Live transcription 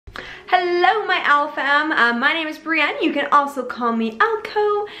Hello my Owl fam, my name is Brienne, you can also call me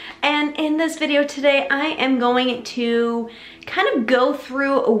Owlco, and in this video today I am going to kind of go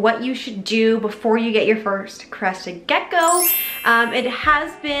through what you should do before you get your first Crested Gecko. It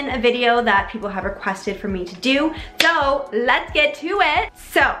has been a video that people have requested for me to do, so let's get to it.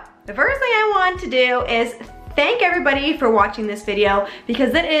 So the first thing I want to do is thank everybody for watching this video,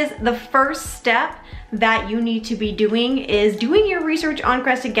 because that is the first step that you need to be doing, is doing your research on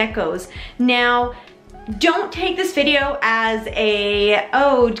Crested Geckos. Now, don't take this video as a,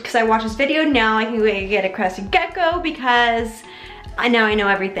 oh, because I watched this video, now I can go get a Crested Gecko because now I know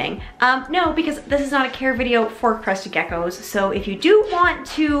everything. No, because this is not a care video for Crested Geckos. So if you do want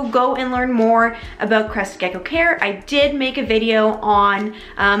to go and learn more about Crested Gecko care, I did make a video on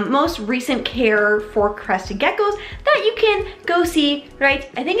most recent care for Crested Geckos that you can go see,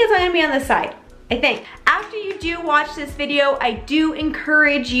 right? I think it's gonna be on this side. I think. After you do watch this video, I do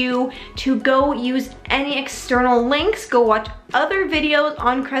encourage you to go use any external links, go watch other videos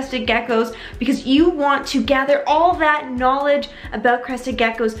on Crested Geckos, because you want to gather all that knowledge about Crested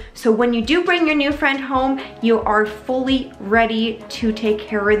Geckos, so when you do bring your new friend home, you are fully ready to take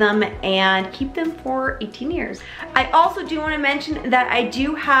care of them and keep them for 18 years. I also do want to mention that I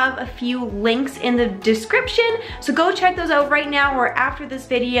do have a few links in the description, so go check those out right now or after this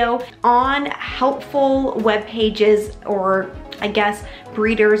video on helpful web pages, or I guess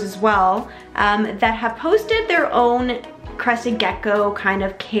breeders as well, that have posted their own Crested Gecko kind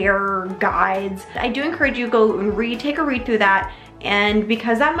of care guides. I do encourage you to go and take a read through that, and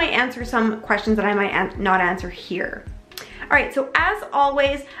because that might answer some questions that I might not answer here. Alright, so as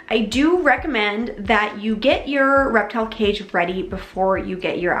always, I do recommend that you get your reptile cage ready before you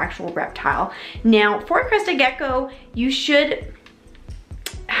get your actual reptile. Now, for a Crested Gecko,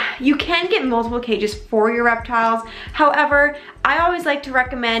 you can get multiple cages for your reptiles. However, I always like to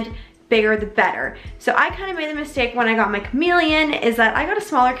recommend bigger the better. So I kind of made the mistake when I got my chameleon, is that I got a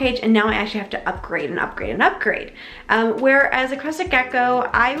smaller cage and now I actually have to upgrade and upgrade and upgrade. Whereas a Crested Gecko,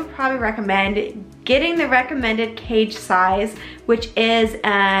 I would probably recommend getting the recommended cage size, which is,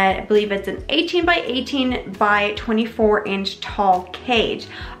 I believe it's an 18 by 18 by 24 inch tall cage.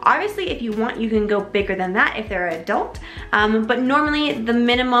 Obviously, if you want, you can go bigger than that if they're adult, but normally the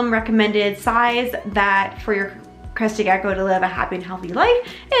minimum recommended size that for your Crested Gecko to live a happy and healthy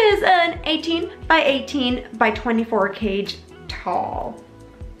life is an 18 by 18 by 24 cage tall.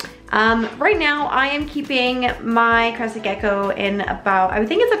 Right now I am keeping my Crested Gecko in about, I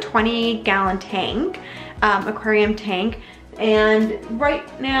think it's a 20-gallon tank, aquarium tank, and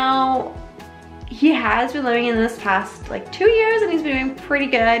right now he has been living in this past like 2 years and he's been doing pretty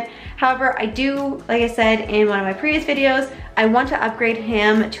good. However, I do, like I said in one of my previous videos, I want to upgrade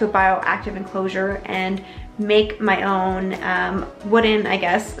him to a bioactive enclosure and make my own wooden, I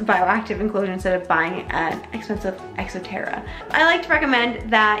guess, bioactive enclosure instead of buying an expensive Exoterra. I like to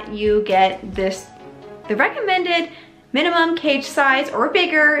recommend that you get the recommended minimum cage size or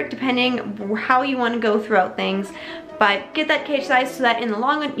bigger, depending how you want to go throughout things. But get that cage size so that in the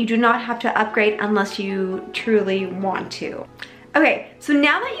long run you do not have to upgrade unless you truly want to. Okay, so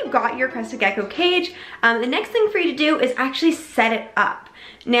now that you've got your Crested Gecko cage, the next thing for you to do is actually set it up.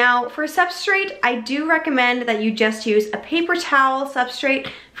 Now, for substrate, I do recommend that you just use a paper towel substrate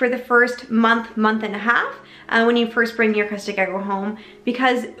for the first month and a half when you first bring your Crested Gecko home,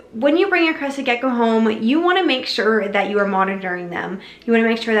 because when you bring your Crested Gecko home, you want to make sure that you are monitoring them. You want to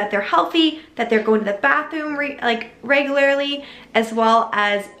make sure that they're healthy, that they're going to the bathroom regularly, as well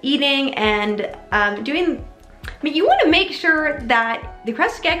as eating and but you want to make sure that the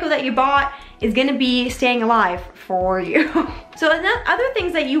Crested Gecko that you bought is going to be staying alive for you. So other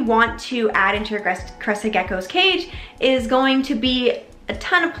things that you want to add into your Crested Gecko's cage is going to be a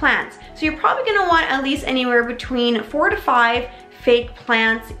ton of plants. So you're probably going to want at least anywhere between 4 to 5 fake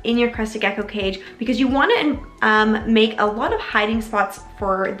plants in your Crested Gecko cage, because you want to make a lot of hiding spots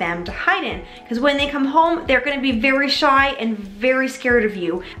for them to hide in, because when they come home they're going to be very shy and very scared of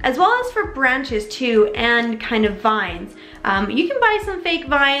you, as well as for branches too and kind of vines. You can buy some fake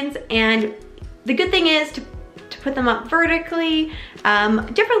vines, and the good thing is to put them up vertically,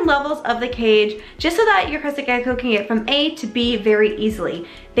 different levels of the cage, just so that your Crested Gecko can get from A to B very easily.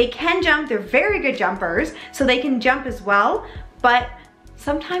 They can jump, they're very good jumpers, so they can jump as well, but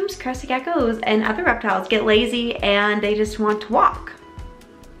sometimes Crested Geckos and other reptiles get lazy and they just want to walk.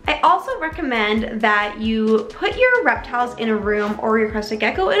 I also recommend that you put your reptiles in a room, or your Crested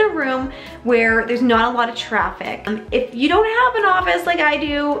Gecko in a room where there's not a lot of traffic. If you don't have an office like I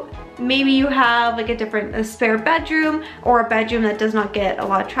do, maybe you have like a spare bedroom, or a bedroom that does not get a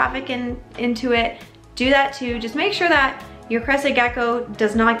lot of traffic into it, do that too. Just make sure that your Crested Gecko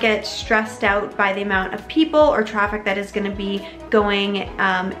does not get stressed out by the amount of people or traffic that is gonna be going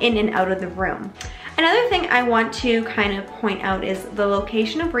in and out of the room. Another thing I want to kind of point out is the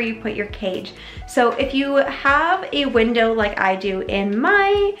location of where you put your cage. So if you have a window like I do in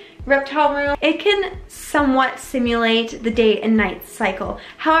my reptile room, it can somewhat simulate the day and night cycle.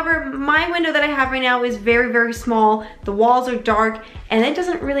 However, my window that I have right now is very, very small. The walls are dark and it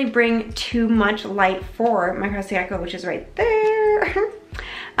doesn't really bring too much light for my Crested Gecko, which is right there.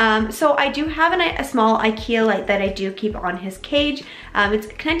 So I do have a small IKEA light that I do keep on his cage. It's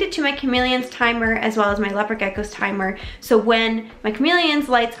connected to my chameleon's timer as well as my leopard gecko's timer. So when my chameleon's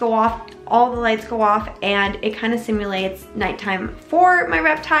lights go off, all the lights go off and it kind of simulates nighttime for my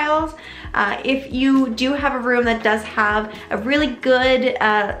reptiles. If you do have a room that does have a really good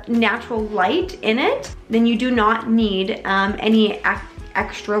natural light in it, then you do not need any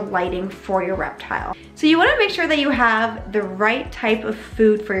extra lighting for your reptile. So you want to make sure that you have the right type of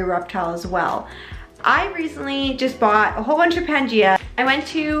food for your reptile as well. I recently just bought a whole bunch of Pangea. I went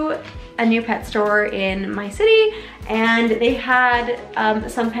to a new pet store in my city and they had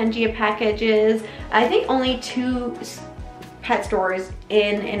some Pangea packages. I think only 2 pet stores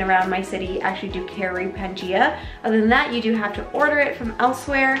in and around my city actually do carry Pangea. Other than that, you do have to order it from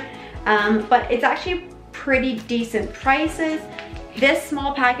elsewhere, but it's actually pretty decent prices. This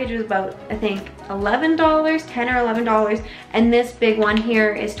small package was about, I think, $11, $10 or $11, and this big one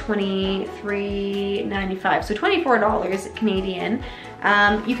here is $23.95, so $24 Canadian.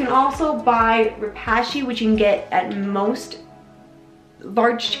 You can also buy Repashy, which you can get at most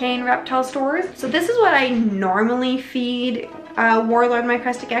large chain reptile stores. So this is what I normally feed Warlord, my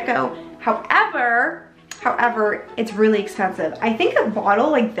Crested Gecko. However, it's really expensive. I think a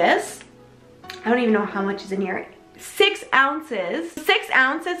bottle like this, I don't even know how much is in here. 6 ounces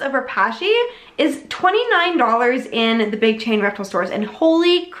of Repashy is $29 in the big chain reptile stores, and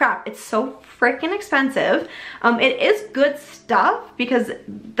holy crap, it's so freaking expensive. It is good stuff because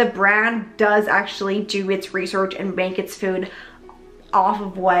the brand does actually do its research and make its food off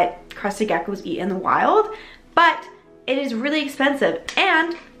of what Crested Geckos eat in the wild, but it is really expensive.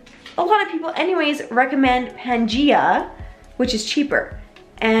 And a lot of people anyways recommend Pangea, which is cheaper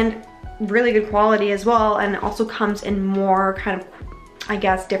and really good quality as well, and also comes in more kind of, I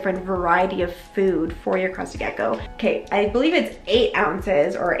guess, different variety of food for your Crested Gecko. Okay, I believe it's 8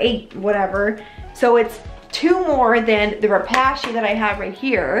 ounces or 8 whatever, so it's 2 more than the Repashy that I have right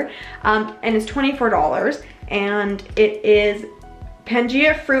here, and it's $24, and it is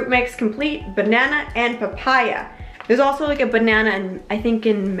Pangea fruit mix complete, banana and papaya. There's also like a banana and I think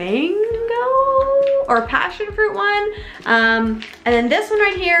in mango or passion fruit one. And then this one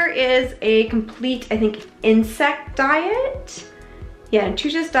right here is a complete, I think, insect diet. Yeah,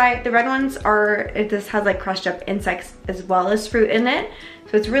 nutritious diet. The red ones are, this has like crushed up insects as well as fruit in it.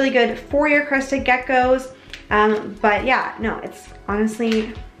 So it's really good for your Crested Geckos. But yeah, no, it's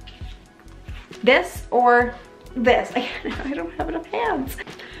honestly this or this. I don't have enough hands.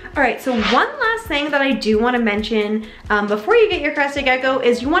 All right, so one last thing that I do want to mention before you get your Crested Gecko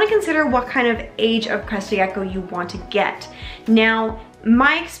is you want to consider what kind of age of Crested Gecko you want to get. Now,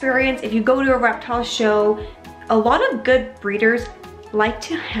 my experience, if you go to a reptile show, a lot of good breeders like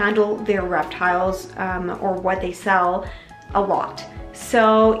to handle their reptiles or what they sell a lot.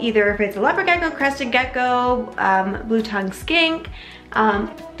 So either if it's a leopard gecko, Crested Gecko, blue-tongued skink,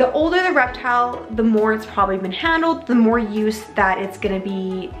 the older the reptile, the more it's probably been handled, the more use that it's gonna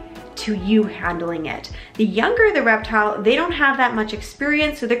be to you handling it. The younger the reptile, they don't have that much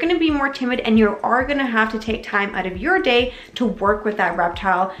experience, so they're gonna be more timid, and you are gonna have to take time out of your day to work with that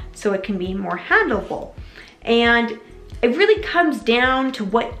reptile so it can be more handleable. And it really comes down to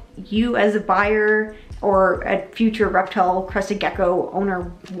what you as a buyer or a future reptile Crested Gecko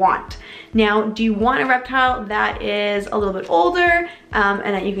owner want. Now, do you want a reptile that is a little bit older and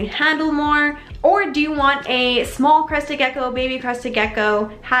that you can handle more? Or do you want a small Crested Gecko, baby Crested Gecko,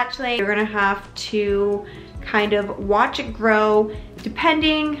 hatchling? You're gonna have to kind of watch it grow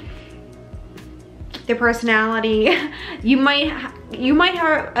depending their personality. You might have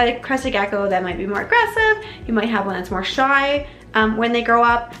a Crested Gecko that might be more aggressive. You might have one that's more shy when they grow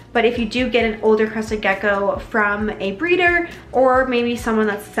up. But if you do get an older Crested Gecko from a breeder or maybe someone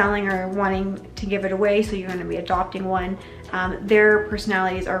that's selling or wanting to give it away, so you're going to be adopting one, their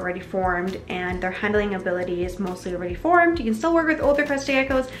personalities are already formed and their handling ability is mostly already formed. You can still work with older Crested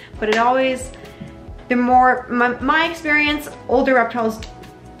Geckos, but it always, they're more, my experience, older reptiles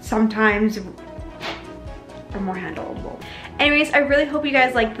sometimes or more handleable. Anyways, I really hope you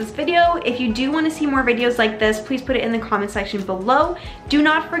guys liked this video. If you do want to see more videos like this, please put it in the comment section below. Do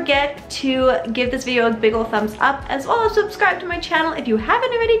not forget to give this video a big ol' thumbs up, as well as subscribe to my channel if you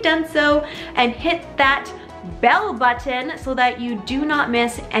haven't already done so, and hit that bell button so that you do not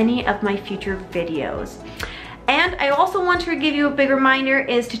miss any of my future videos. And I also want to give you a big reminder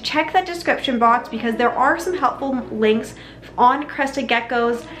is to check that description box, because there are some helpful links on crested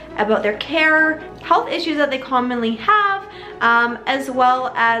geckos about their care, health issues that they commonly have, as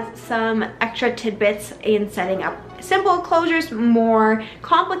well as some extra tidbits in setting up simple enclosures, more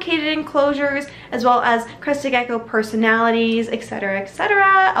complicated enclosures, as well as crested gecko personalities, etc.,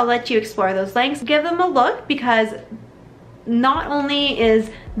 etc. I'll let you explore those links. Give them a look, because not only is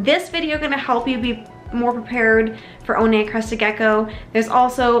this video going to help you be more prepared for owning a crested gecko, there's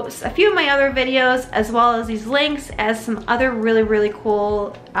also a few of my other videos, as well as these links as some other really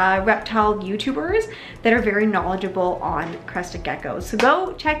cool reptile YouTubers that are very knowledgeable on crested geckos. So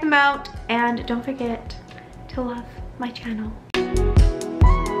go check them out, and don't forget to love my channel.